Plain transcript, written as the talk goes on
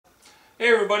Hey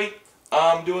everybody,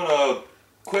 I'm doing a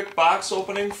quick box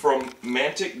opening from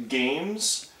Mantic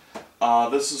Games.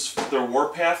 This is their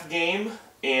Warpath game,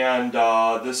 and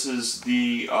this is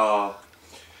the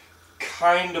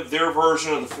kind of their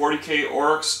version of the 40k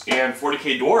orcs and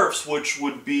 40k dwarfs, which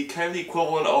would be kind of the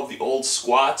equivalent of the old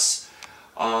squats.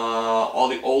 All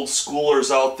the old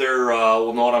schoolers out there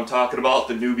will know what I'm talking about,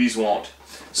 the newbies won't.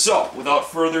 So,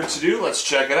 without further ado, let's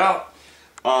check it out.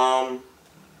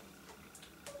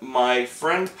 My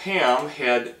friend Pam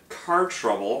had car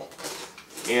trouble,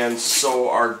 and so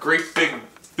our great big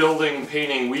building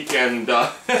painting weekend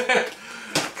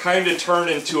kind of turned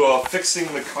into a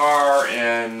fixing the car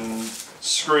and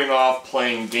screwing off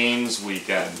playing games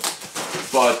weekend.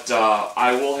 But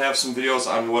I will have some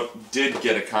videos on what did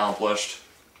get accomplished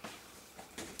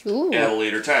at a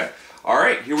later time.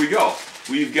 Alright, here we go.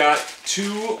 We've got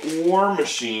two war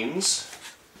machines.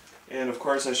 And of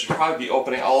course I should probably be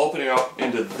opening, I'll open it up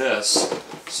into this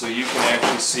so you can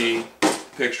actually see the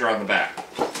picture on the back.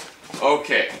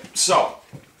 Okay, so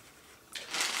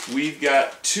we've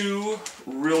got two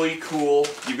really cool,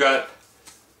 you've got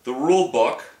the rule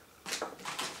book,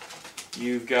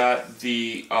 you've got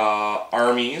the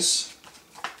armies,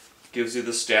 gives you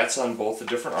the stats on both the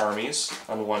different armies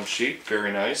on one sheet,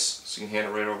 very nice, so you can hand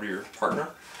it right over to your partner.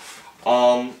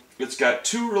 It's got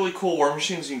two really cool war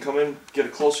machines. You can come in and get a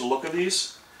closer look at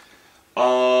these.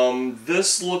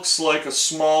 This looks like a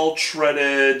small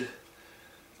treaded,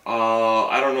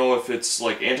 I don't know if it's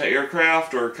like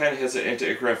anti-aircraft or kind of has an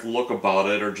anti-aircraft look about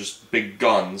it, or just big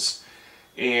guns.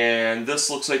 And this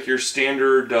looks like your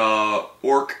standard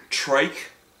orc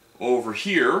trike over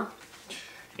here.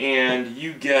 And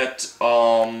you get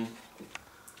 40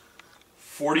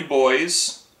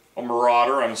 boys, a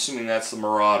marauder, I'm assuming that's the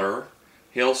marauder.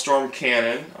 Hailstorm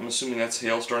Cannon, I'm assuming that's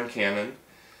Hailstorm Cannon.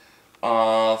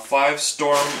 5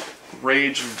 Storm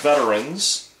Rage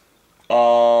Veterans.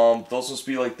 Those must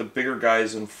be like the bigger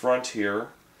guys in front here.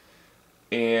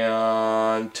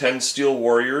 And 10 Steel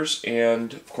Warriors,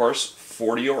 and of course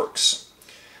 40 Orcs.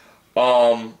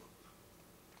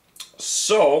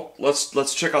 So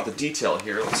let's check out the detail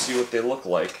here. Let's see what they look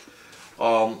like.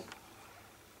 There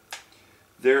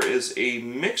is a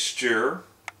mixture.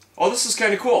 Oh, this is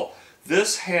kind of cool.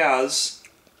 This has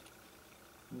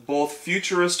both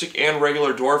futuristic and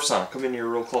regular dwarfs on it. Come in here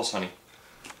real close, honey.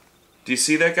 Do you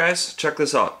see that, guys? Check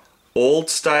this out. Old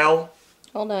style.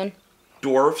 Hold on.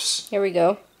 Dwarfs. Here we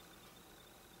go.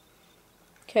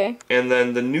 Okay. And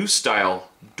then the new style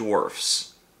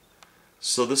dwarfs.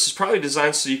 So this is probably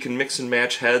designed so you can mix and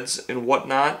match heads and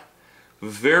whatnot.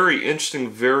 Very interesting,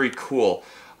 very cool.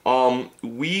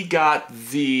 We got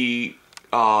the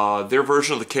their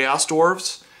version of the Chaos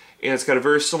Dwarves. And it's got a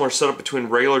very similar setup between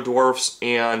regular dwarfs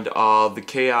and the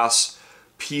chaos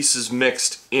pieces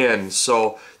mixed in.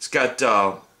 So it's got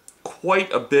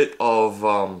quite a bit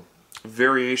of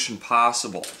variation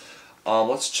possible.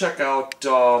 Let's check out,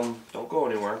 don't go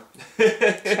anywhere.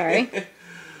 Sorry.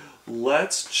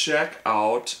 Let's check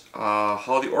out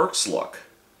how the orcs look.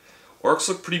 Orcs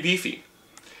look pretty beefy.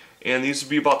 And these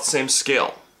would be about the same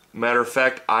scale. Matter of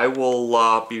fact, I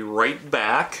will be right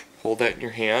back. Hold that in your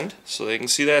hand so they can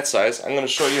see that size. I'm going to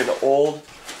show you an old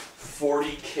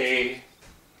 40k,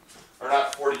 or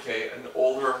not 40k, an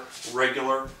older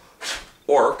regular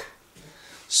orc.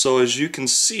 So as you can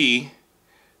see,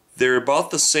 they're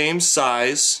about the same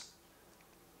size,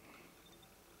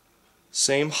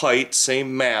 same height,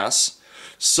 same mass.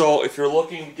 So if you're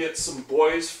looking to get some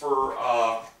boys for,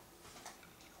 I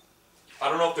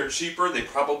don't know if they're cheaper, they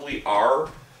probably are,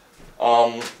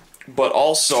 but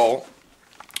also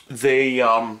they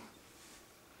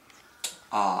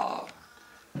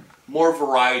more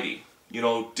variety, you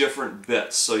know, different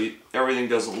bits, so everything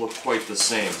doesn't look quite the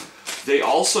same. They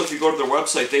also, if you go to their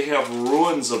website, they have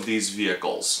ruins of these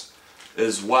vehicles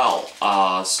as well.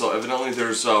 So evidently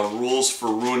there's rules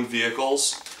for ruined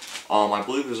vehicles. I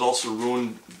believe there's also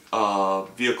ruined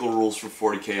vehicle rules for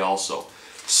 40k also.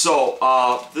 So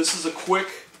this is a quick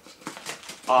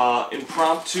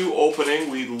impromptu opening.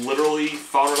 We literally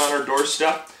found it on our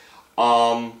doorstep.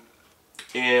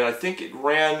 And I think it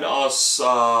ran us,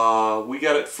 we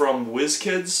got it from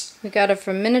WizKids. We got it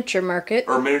from Miniature Market.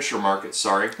 Or Miniature Market,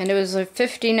 sorry. And it was like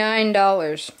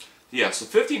 $59. Yeah, so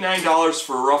 $59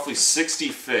 for roughly 60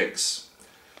 figs.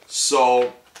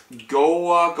 So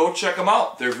go check them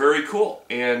out. They're very cool.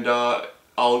 And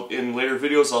in later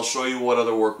videos I'll show you what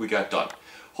other work we got done.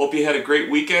 Hope you had a great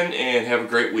weekend and have a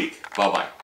great week. Bye-bye.